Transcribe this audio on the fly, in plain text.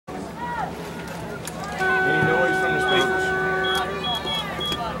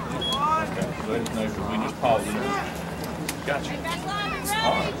Gotcha.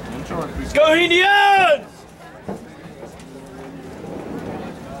 All right. Let's go Indians!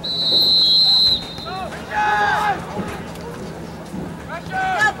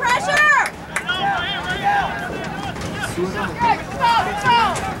 No pressure!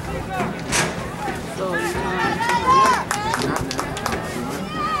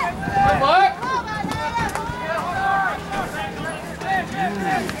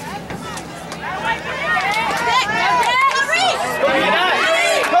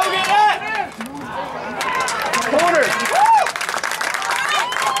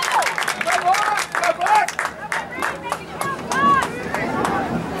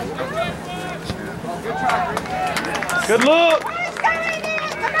 Good look.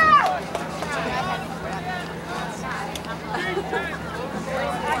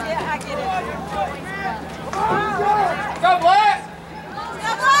 Go Black!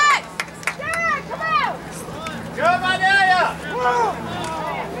 Go Black! Yeah, come on! Go Vidalia!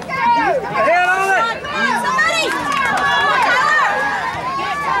 Head on it! Somebody!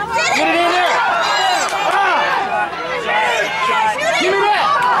 Get it in there! Give me that!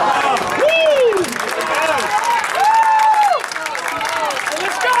 Woo!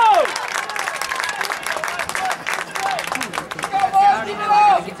 Let's go!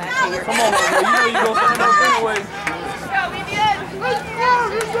 Come on, man. You know you're going to stand up anyway.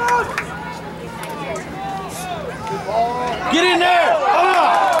 Get in there!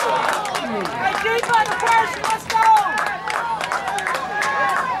 Hey, deep on the person, let's go!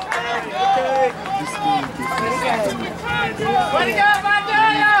 Way to go,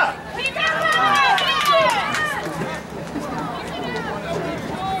 Vidalia! Keep it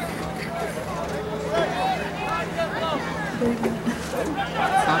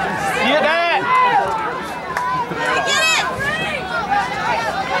Get that! Get it!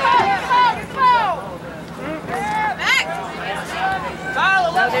 Back!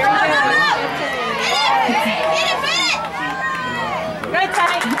 Tyler, let's go! Get it! Good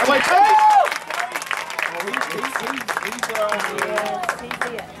time! Wait,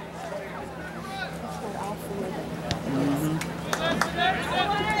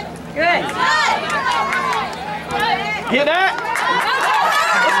 Good! Get that!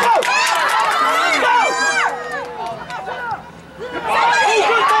 Let's go! Let's go! Oh,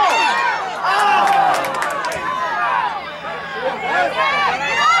 good ball!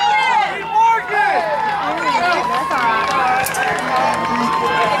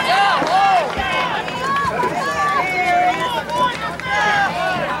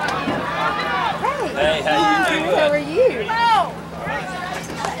 Hey, how you doing? How are you?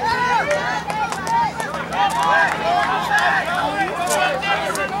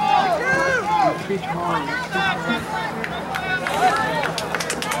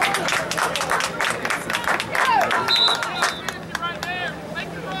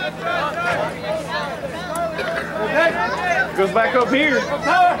 Goes back up here.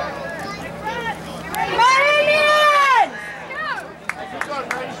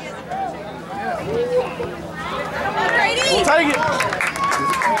 We'll take it.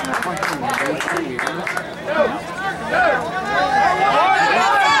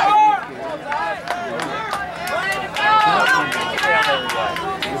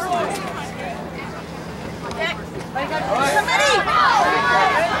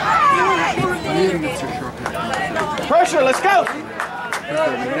 Pressure, let's go.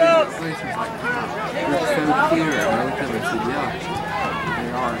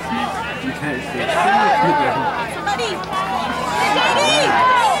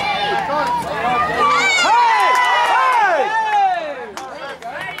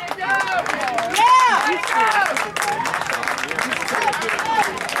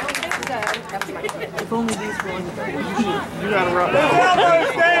 If only these were on the You gotta rock down.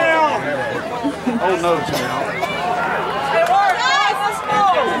 Oh no, child.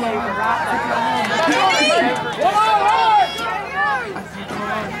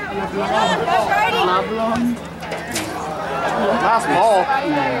 Nice ball.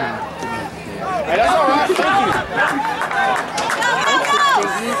 Hey, that's all right. Thank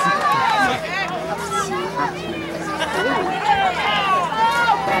you.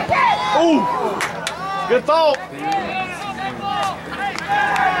 Ooh, good thought.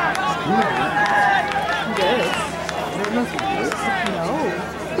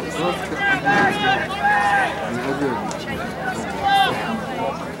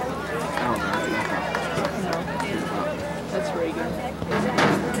 That's Reagan.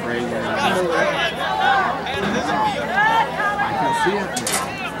 Reagan. I can see it now.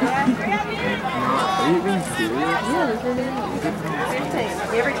 Are you being serious? Yeah,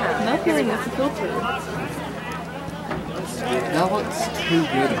 every time. No feeling that's a filter. That looks too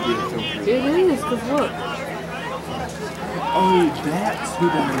good to be a film. It is, because look. Oh, that's who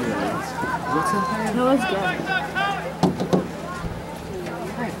that is. What's his name? No, it's good.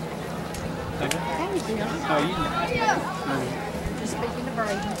 Oh, you Just speaking to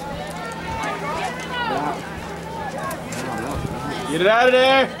Brady. Get it out of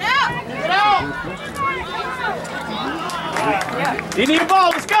there. Get out! You need a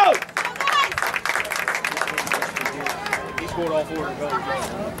ball. Let's go. He scored all 4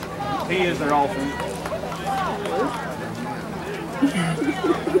 goals. He is their offense.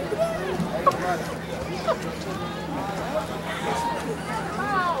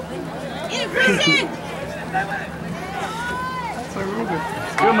 Get it, Christian!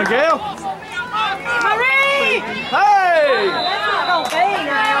 Good, Miguel. Marie! Hey! That's not gonna be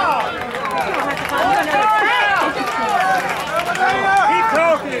now. You're gonna have to find another Keep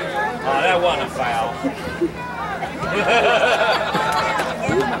talking. Oh, that wasn't a foul.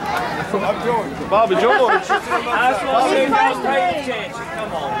 Bobby George. That's what I said. Y'all take a chance.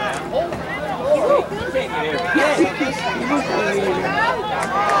 Come on, man. You can't get everything.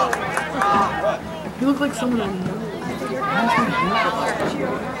 You look like someone I know.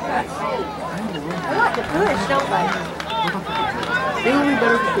 They like to push, don't they? They would be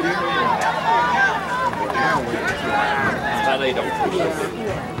better if you How they don't push it.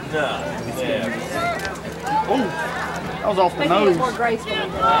 No. Yeah. Oh, that was off the They think it's nose. more graceful than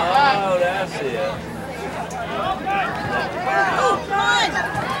that. Oh, that's it. Oh, run!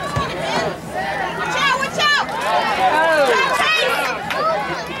 Watch out, watch out! Chase!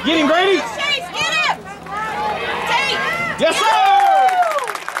 Get him, Brady. Chase, get him! Tate! Yes, sir.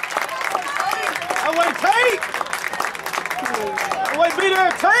 That way, Tate. That way, be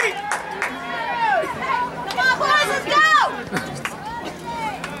there, Tate. Come on, boys, let's go!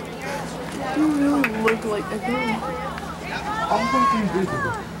 You really look like a girl. all they can do.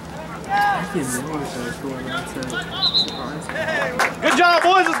 I can never say scoring that set. Good job,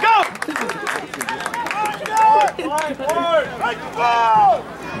 boys. Let's go.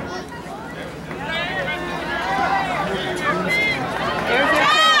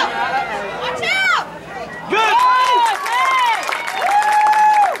 Watch out! Good.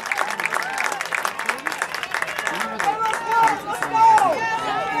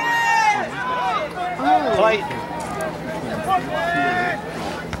 Play.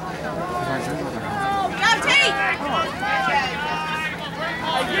 Go, Tate!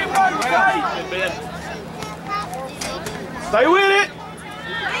 Stay with it.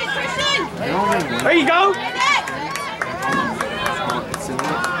 Hey, Christian! There you go. Get that!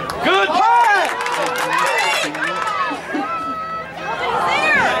 Good pass.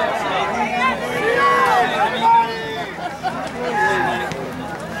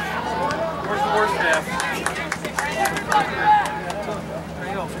 Where's the worst half?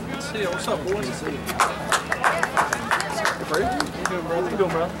 What's up, boys? How you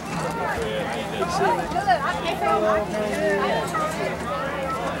doing, bro?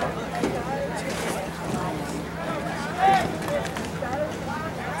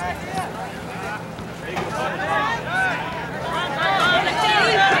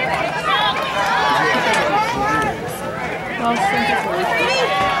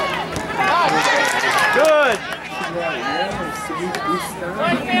 Good.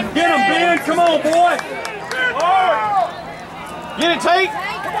 Get him, Ben. Come on, boy. Get it, Tate.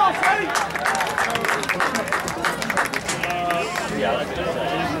 Come on, Tate!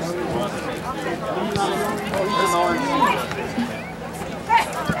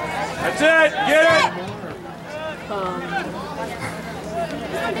 That's it. Get it.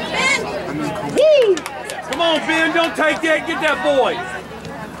 Woo! Come on, Ben. Don't take that. Get that boy.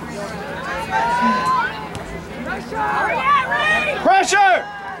 Pressure!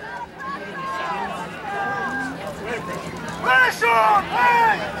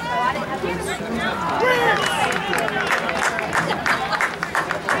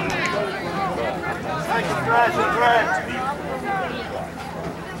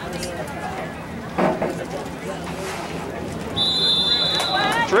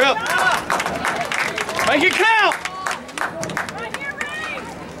 Trip. Make it count.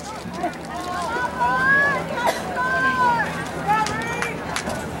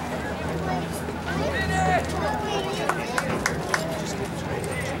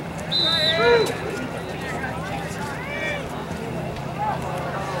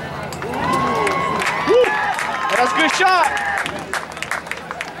 That's a good shot.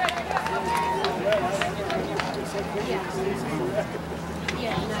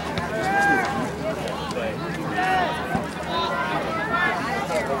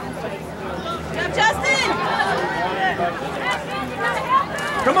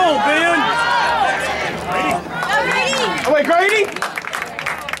 on, Ben. Oh, wait, Grady?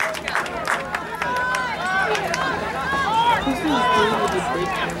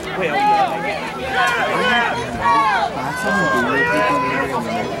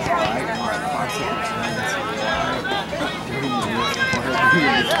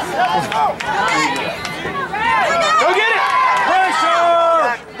 Go get it!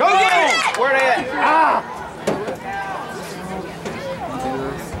 Pressure! Go get it! Where they at? Ah!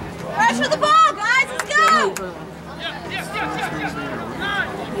 Pressure the ball, guys. Let's go.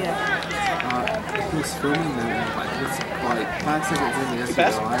 He was filming them, like, it's like 5 seconds in, he has to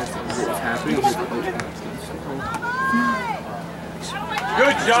realize what was happening.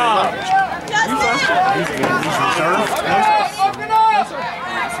 Good job. Justin. He's reserved.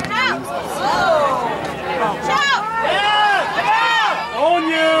 Shout. On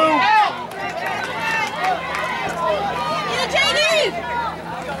you. Yeah, JD.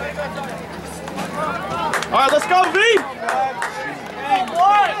 All right, let's go, V!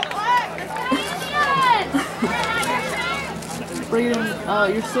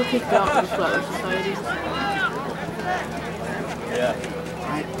 Brayden, you're still kicked out of the Flatbush Society. Yeah.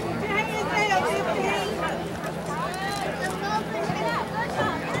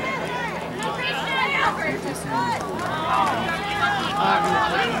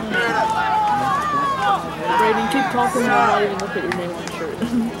 Brayden, keep talking and I'll not even look at your name on the shirt.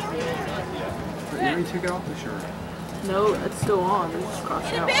 You already took it off the shirt. No, it's still on. It's just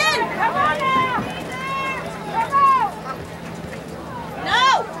crossed out. Ben, come on now. Come on.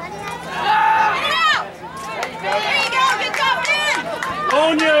 No. Get it out. There you go. Get going in.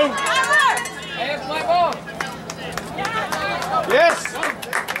 On you. Yes!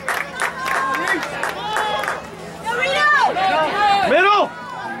 Middle!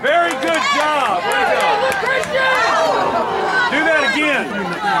 Very good job. Way to go. Do that again.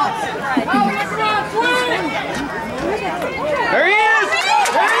 There he is!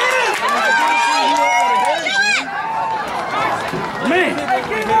 There he is! Man.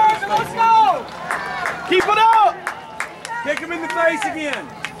 Let's go. Keep it up! Kick him in the face again.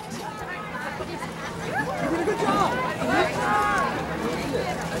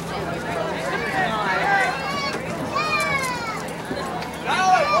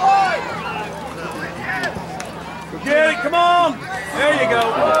 Get it, come on! There you go.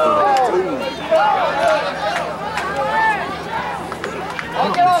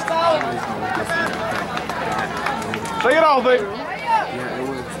 Take it off, baby. Yeah, it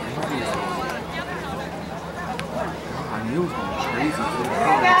was. I knew it was going crazy.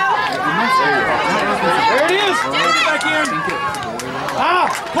 There it is! Back in. Ah!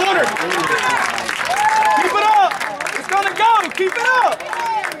 Corner! Keep it up! It's gonna go! Keep it up!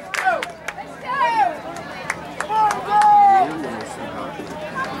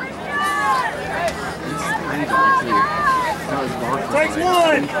 Takes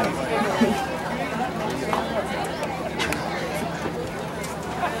one.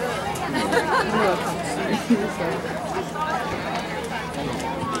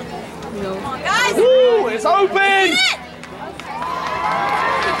 Guys. Woo! It's open!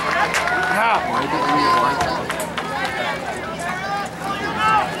 Ah.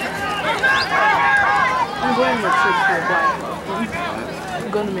 I'm going to make shirts for a blind club. I'm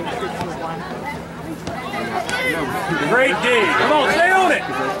going to make shirts for a blind club. Great D. Come on, stay on it.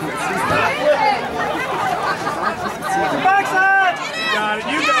 Backside. You got it.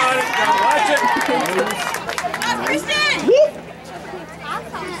 You got it. Watch it. Kristen.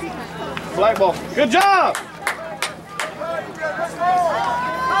 Black ball. Good job!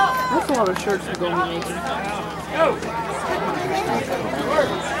 That's a lot of shirts we're going to be making. Oh,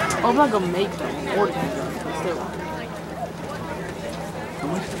 I'm not going to make them. Order them. But still.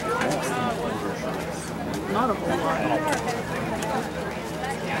 Not a whole lot.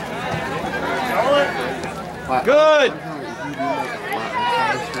 Good!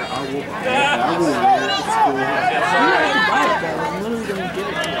 I'm literally going to give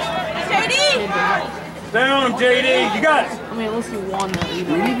it to you. JD. Stay on him, JD. You got it. I mean, unless you won that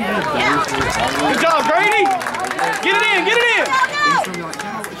either. Good job, Grady! Get it in! Get it in!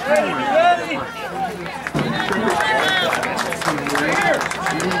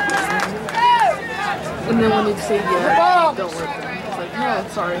 And then when you say yeah, don't work. It's like, no,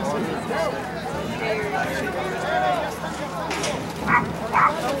 sorry.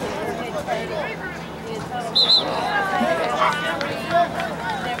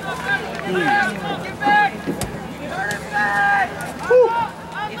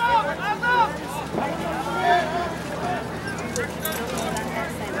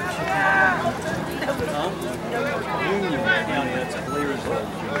 Union County, that's clear as well.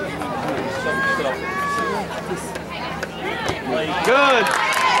 Good.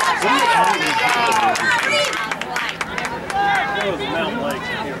 Mountain Lakes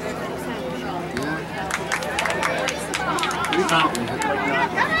here. Mountain.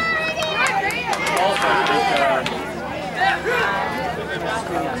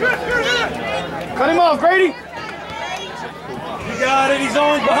 Cut him off, Grady. You got it. He's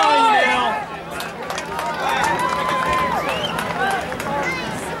on behind you now.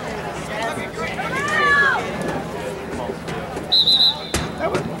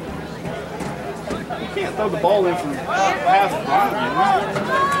 You can't throw the ball in from half the line.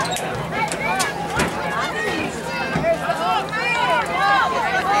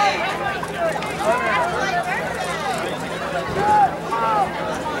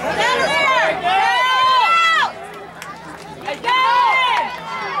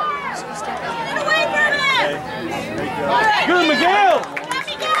 Good, Miguel!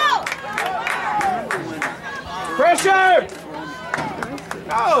 Pressure!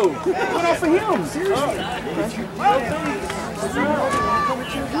 No! Went off of him, seriously.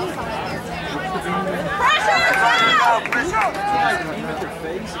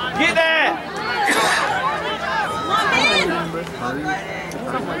 Get that!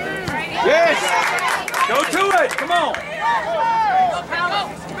 Yes! Go to it. Come on.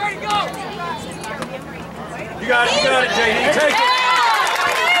 You got it, JD. Take it.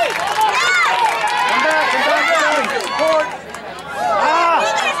 Come back, support. Ah!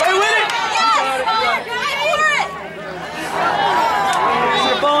 Stay with it!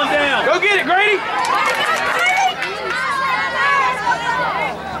 You're falling down. Go get it, Grady!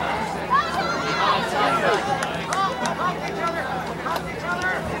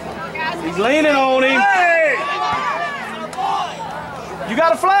 He's leaning on him. Hey! You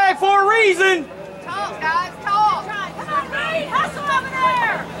got a flag for a reason. Talk, guys, talk. Come on, Reed, hustle over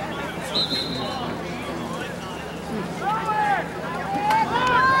there.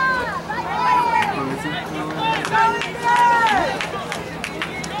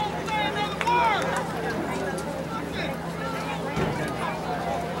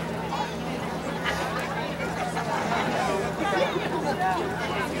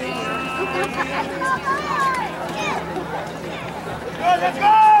 Let's go!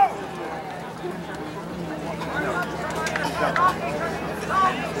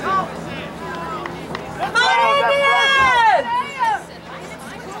 Come on, Indians!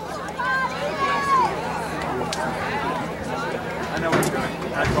 I know what he's doing.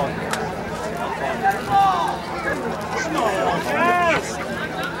 That's all. Yes!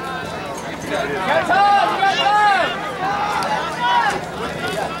 Get up! Get up!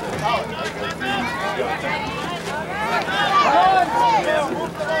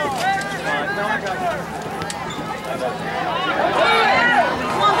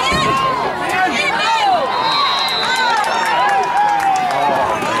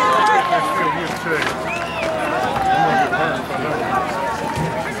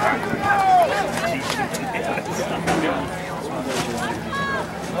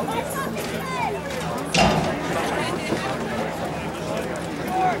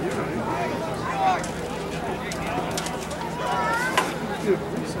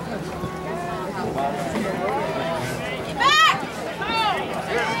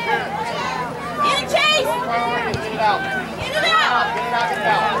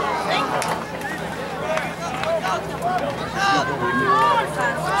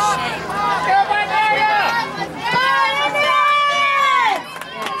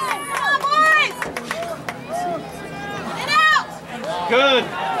 Good.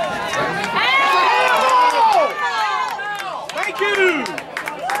 Thank you.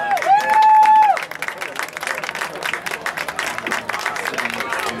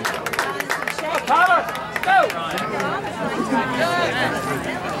 Tyler, go.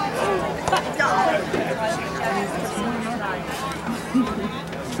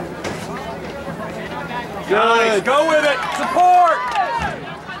 Good. Go with it. Support.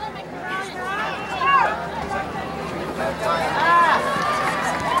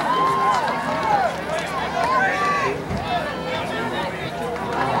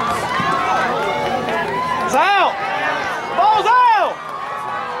 It's out. Ball's out.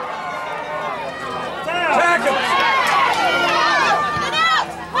 Attack him.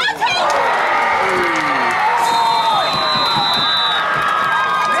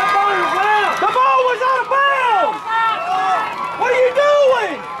 The ball was out of bounds.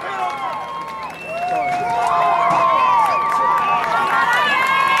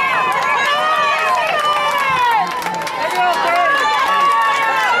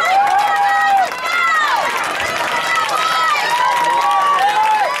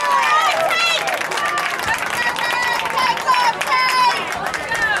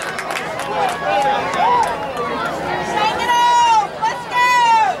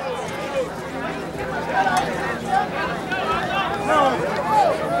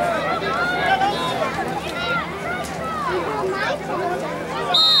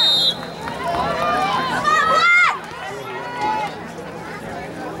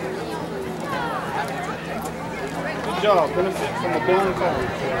 job. Benefit from a blown card.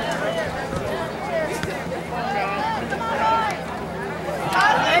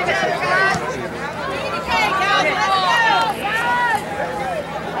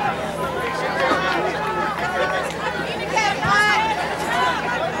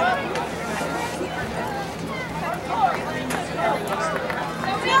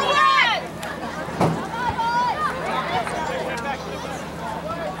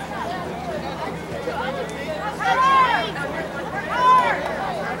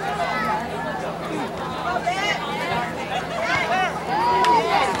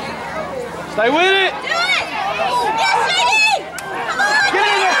 Stay with it! Do it! Yes, Sadie! Come on! Get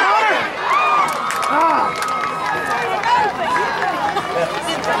in there, Connor! Ah!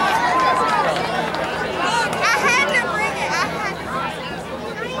 I had to bring it. I had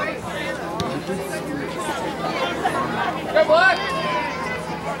to. Good boy!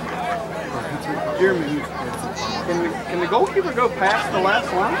 Jeremy, can the goalkeeper go past the last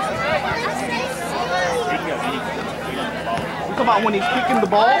line? You talking about when he's kicking the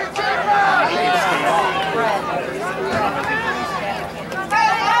ball?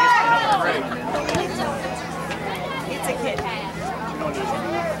 It's a kid.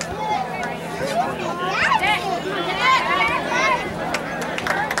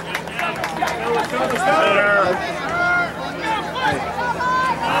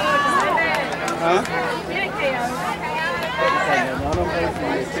 Huh?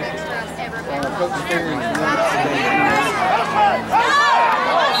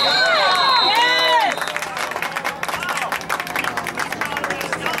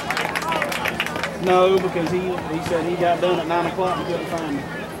 No, because he said he got done at 9 o'clock and couldn't find me.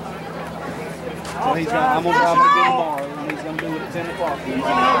 So he's got, I'm gonna drive to get him tomorrow and he's gonna do it at 10 o'clock.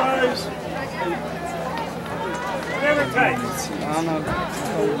 Whatever it takes. I know. I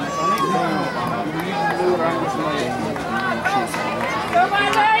need to do it or I'm just late. Come on,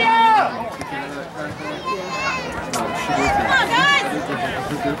 Leia! Come on, guys!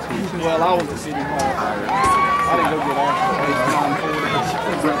 Well, I was at City Hall. I didn't go get off until 9:40.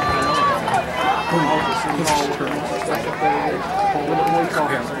 I was at City Hall with the secretary, with the police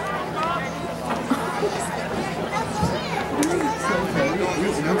officer.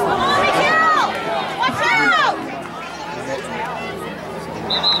 Watch out!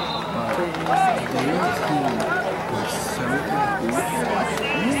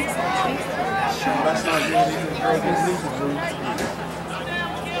 That's not good. He's a drug and nuisance room.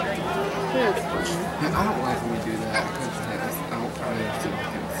 I don't like when we do that because I don't probably have to look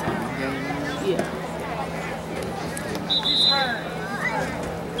at the game. Yeah.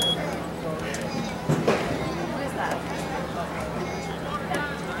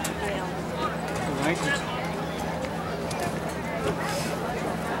 Thank you.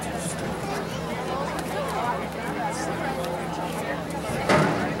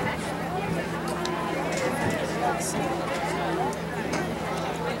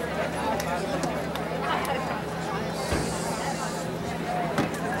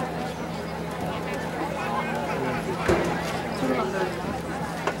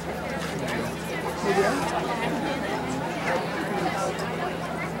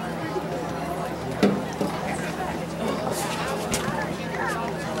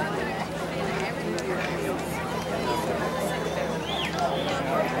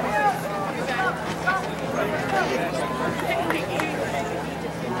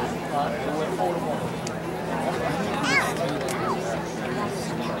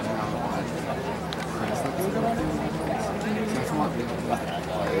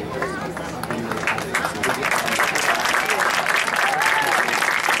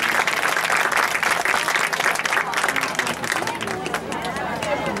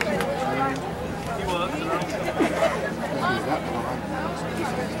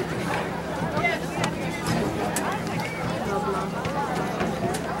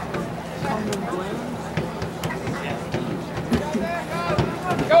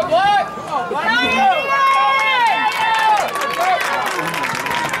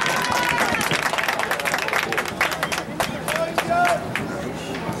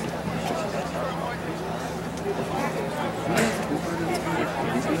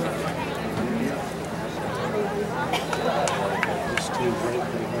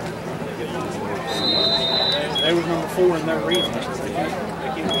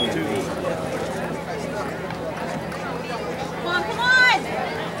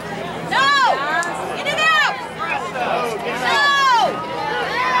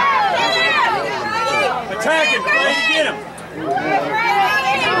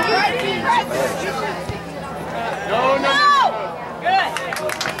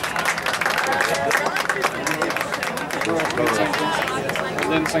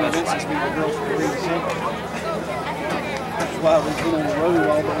 St. Vincent's beat the girls for 3-6. That's why we've been on the road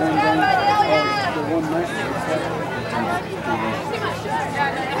all but one game, the one match.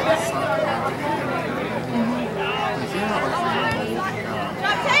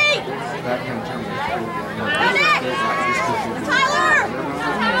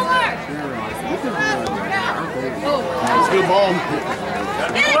 It's a good ball.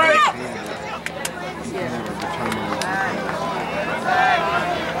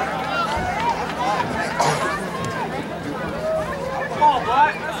 Come on,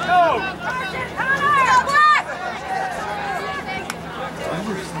 Black. Let's go.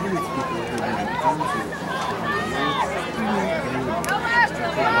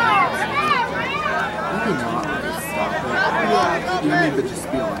 But just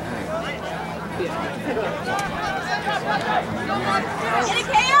be like, hey. Get a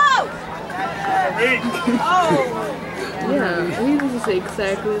KO! Oh! Yeah, he was just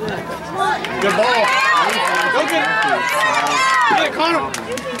exactly that. Good ball. Go get it. Get it, Connor.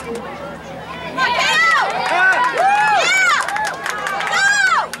 Come on, KO! Yeah! Go!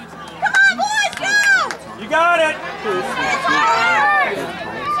 Come on, boys, go! You got it. It's hard!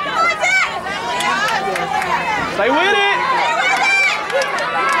 Go with it! Stay with it.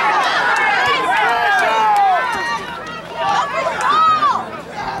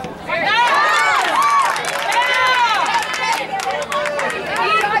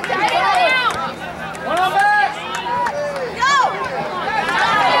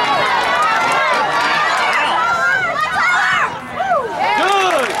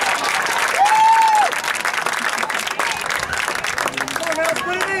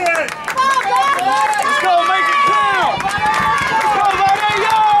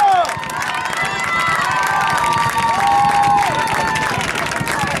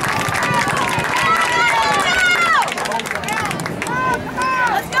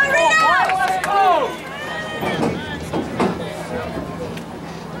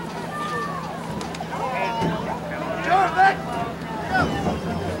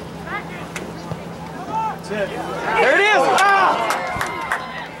 There it is! Ah!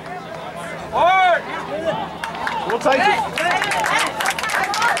 Hard! We'll take it.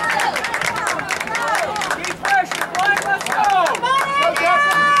 Keep pressure, Black. Let's go!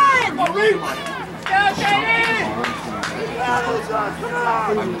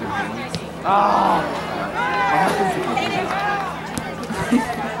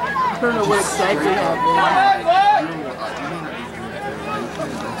 I don't know what exactly happened.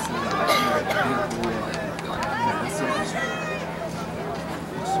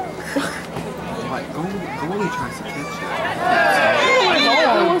 Like, goalie tries to catch it.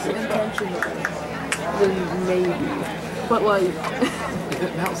 If it was intentional, then maybe. But like,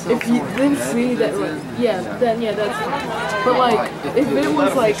 if you then see that, like, yeah, then yeah, that's fine. But like, if it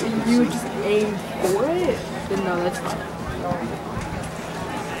was like you just aim for it, then no, that's fine.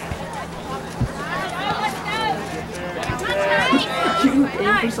 You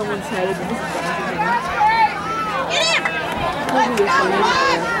aim for someone's head and just Get him!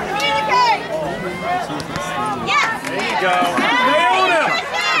 There you go. Nailed him!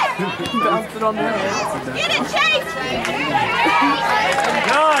 bounce it on their head. Get it, Chase!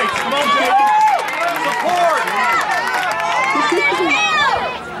 Nice! Come on, Jake! Support! Go, KO!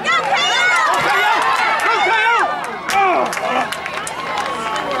 Go, KO!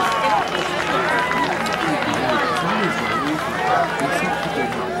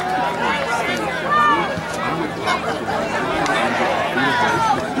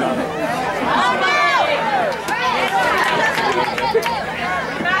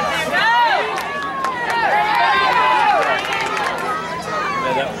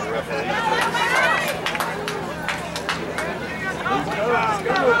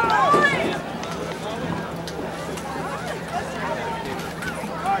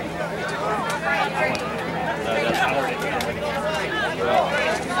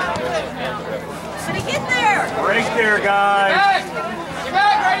 Get there! Right there, guys. Get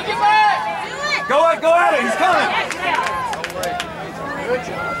back, ready, get back! Do it! Go at it, he's coming.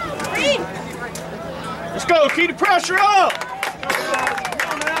 Reed! Let's go, keep the pressure up!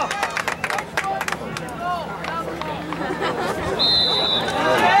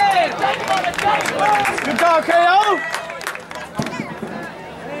 Good job, KO!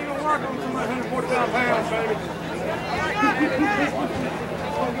 Ain't gonna work on 140 pounds, baby.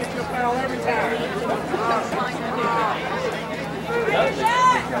 Gonna get you a foul every time.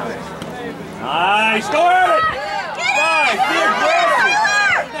 Nice, go at it! Nice, be aggressive!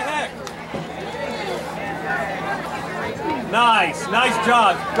 Nice, nice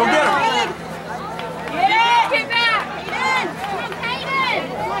job. Go get him. Get back! Get in! Come on, Hayden!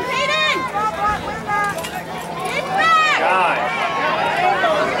 Watch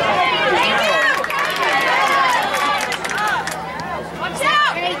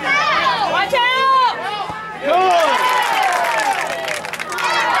out! Watch out! Good.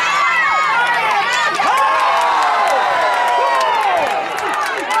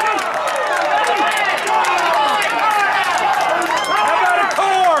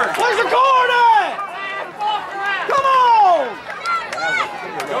 Where's the cord at? Come on!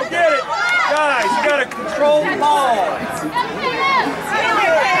 Go get it. Guys, you got to control the ball.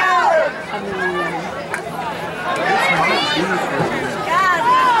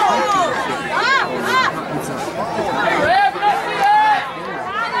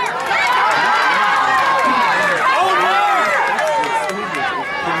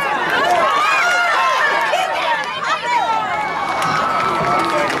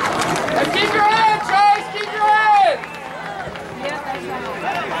 Keep your head, Chase! Keep your head!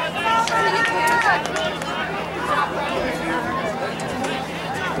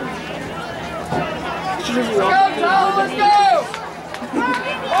 Let's go, Tyler! Let's go!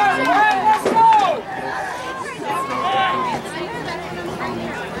 Let's go!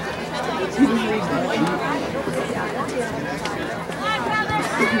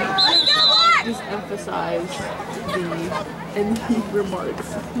 Just emphasize the remarks.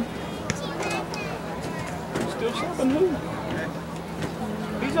 Still shopping who?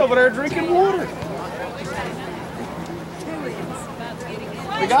 He's over there drinking water.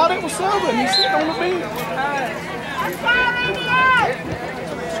 The guy that was subbing, he's sitting on the bench.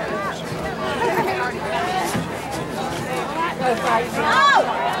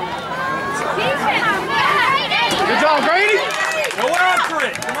 Good job, Grady. Go after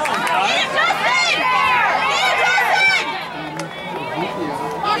it. Come on, guys.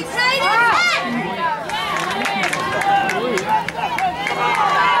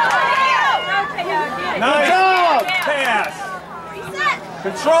 Nice job. Pass.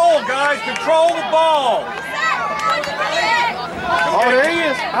 Control, guys. Control the ball. Oh, there he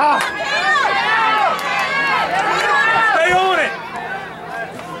is. Ah. Stay on it.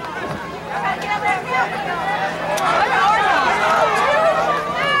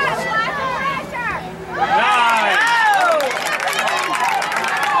 Nice.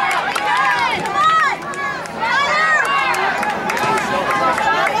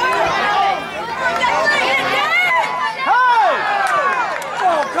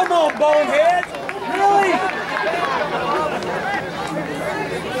 Oh, come on, bonehead. Really?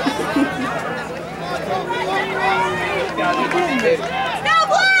 Go,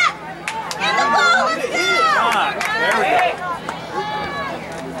 Black! In the ball, let's go! There we go.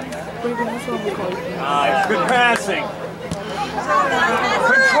 Nice. Good passing.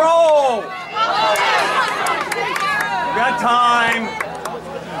 Control. You got time.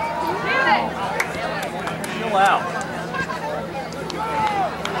 Chill out.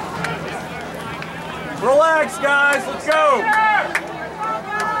 Relax, guys. Let's go.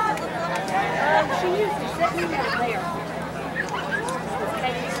 She usually sitting right there.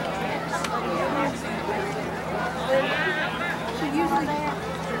 She usually there.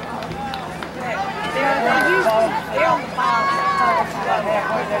 They're on the bottom. Down there.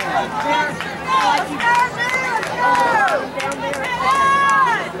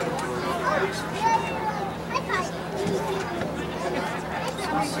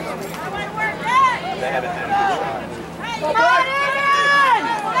 They haven't had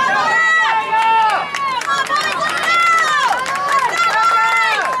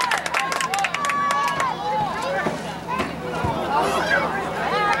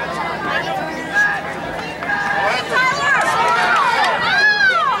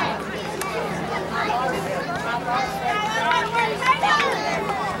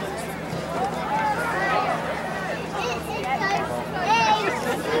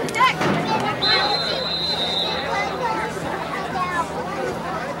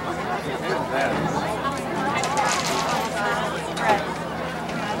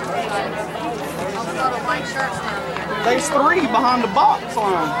There's three behind the box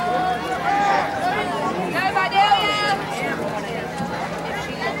line. Go, Vidalia!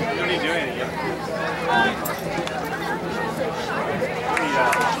 You don't need to do anything yet.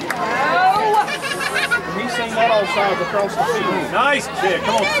 He's seen that all sides across the field. Nice kick.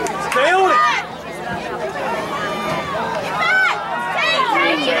 Come on. Stay on it.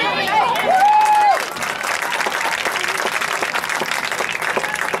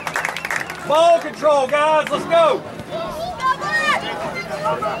 Ball control, guys. Let's go.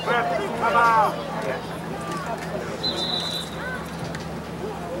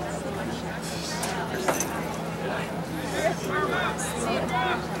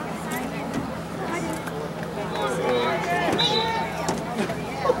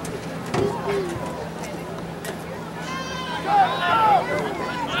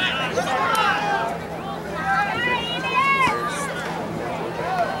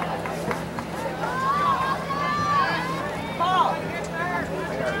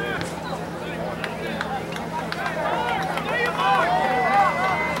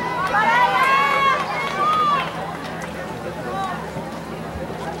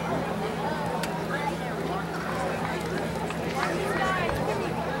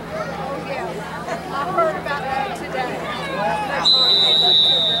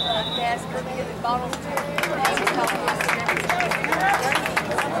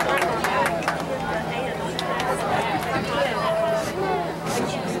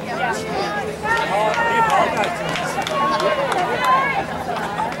 You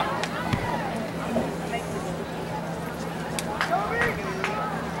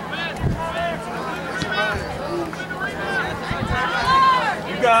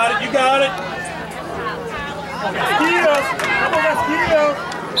got it, you got it. Mosquitoes. Come on, mosquitoes.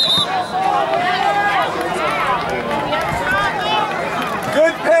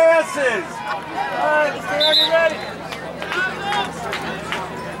 Good passes. All right, let's stay on you ready.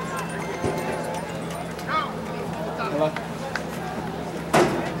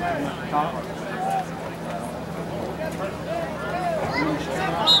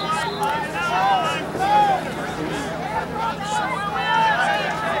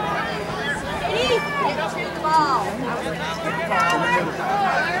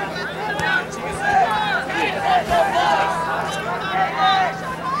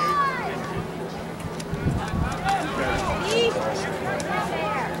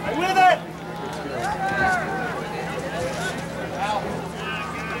 With it!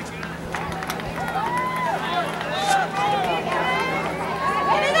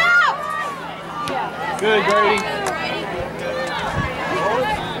 Good, Grady.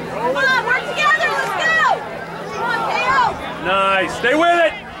 Come on, work together, let's go! Come on, Theo! Nice. Stay with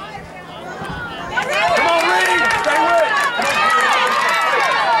it. Come on, Reed. Stay with it.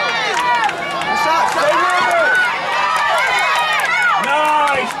 Stay with it.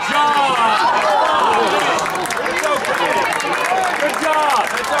 Nice job. It's okay. Good job.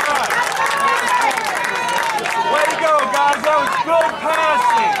 That's all right. Way to go, guys. That was good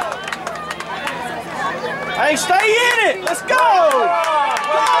passing. Hey, stay in it! Let's go!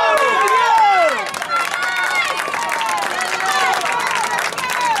 Come on,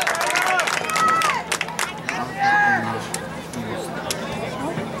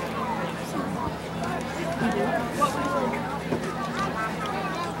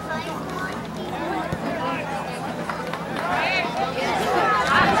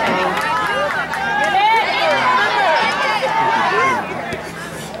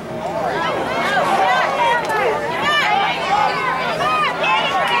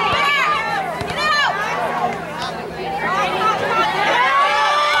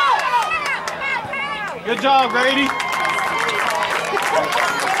 Good job, Grady.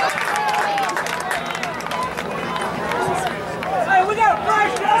 Hey, we got a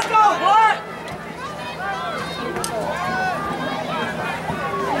first. Let's go, what?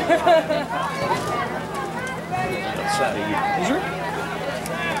 Outside of you. Is there?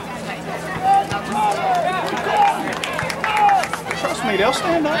 Trust me, they'll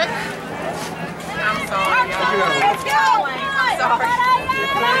stand up. I'm sorry, y'all. Let's go! I'm sorry.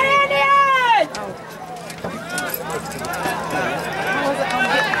 Come on, Indians!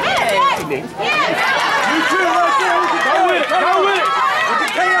 You two right there. Go with it. Go with it. With the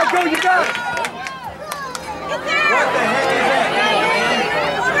KO, go. You got it. What the heck is that?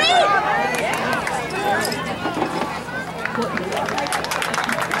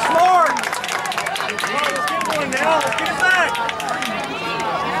 Smart. Let's get one now. Let's get it back.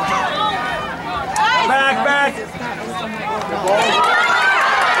 Back, back.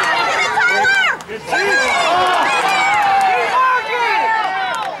 Good team.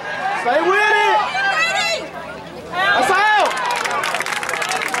 Stay with it! That's out!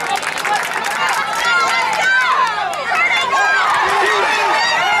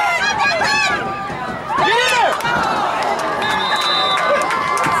 Get in there!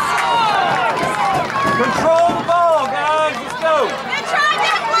 Control the ball, guys. Let's go. Good try,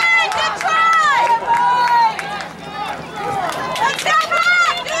 Declan! Good try! Let's go,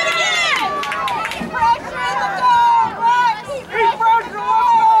 Brock! Do it again! Keep pressuring the goal, Brock! Keep pressuring the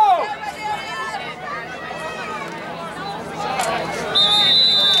goal!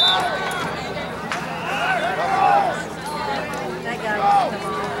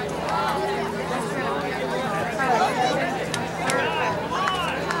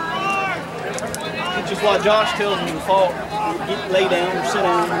 It's just like Josh tells them in the fall. Get lay down or sit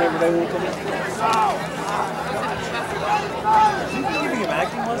down whenever they want to come in. Is he giving him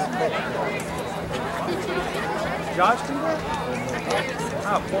acting lessons? Josh do that? I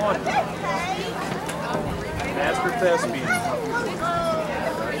applaud him. Master thespian.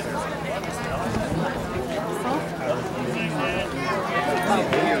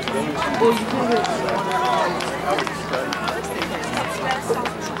 Well, you can get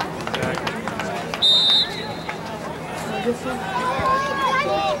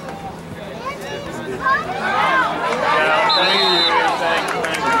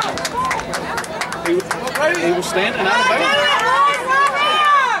He was standing out of bounds.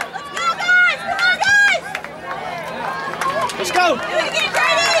 Let's go, guys! Come on, guys! Let's go! Do it again,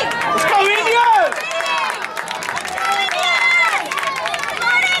 Grady! Let's go, Indians!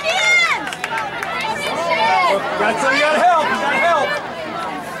 That's so you gotta help. You gotta help.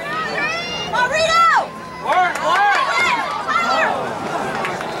 Come on, Rito! Work, work.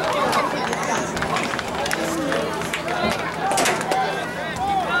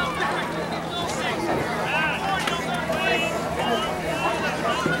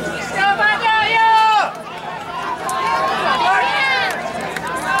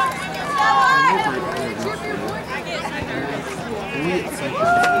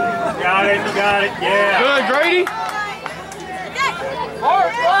 Got it, yeah. Good, Grady.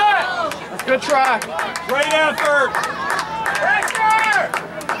 Hard, flat. That's a good try. Great effort. Pressure.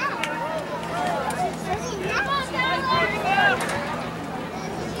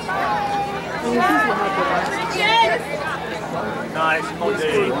 Nice, come on,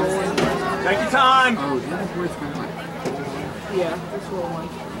 Dave. Take your time. Oh, yeah, boy's been like Yeah, this will one.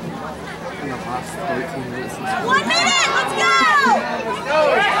 in the last 13 minutes. 1 minute, let's go!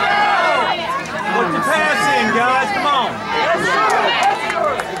 Put the pass in, guys. Come on.